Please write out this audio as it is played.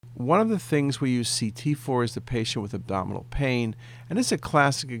One of the things we use CT for is the patient with abdominal pain, and this is a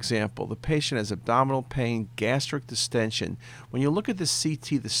classic example. The patient has abdominal pain, gastric distension. When you look at the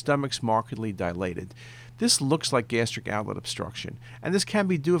CT, the stomach's markedly dilated. This looks like gastric outlet obstruction, and this can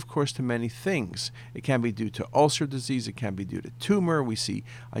be due, of course, to many things. It can be due to ulcer disease, it can be due to tumor. We see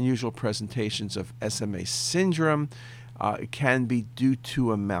unusual presentations of SMA syndrome. It can be due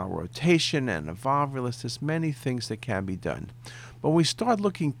to a malrotation and a volvulus. There's many things that can be done. But when we start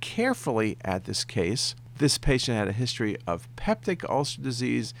looking carefully at this case, this patient had a history of peptic ulcer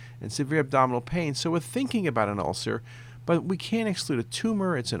disease and severe abdominal pain. So we're thinking about an ulcer, but we can't exclude a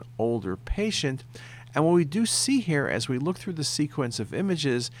tumor. It's an older patient. And what we do see here as we look through the sequence of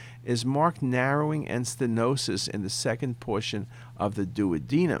images is marked narrowing and stenosis in the second portion of the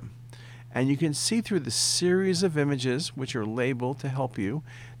duodenum. And you can see through the series of images, which are labeled to help you,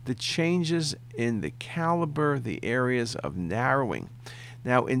 the changes in the caliber, the areas of narrowing.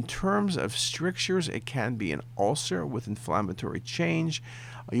 Now, in terms of strictures, it can be an ulcer with inflammatory change.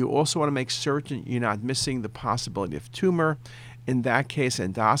 You also want to make certain you're not missing the possibility of tumor. In that case,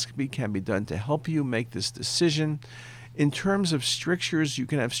 endoscopy can be done to help you make this decision. In terms of strictures, you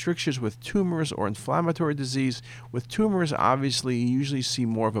can have strictures with tumors or inflammatory disease. With tumors, obviously, you usually see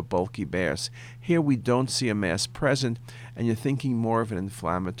more of a bulky mass. Here, we don't see a mass present, and you're thinking more of an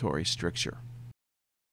inflammatory stricture.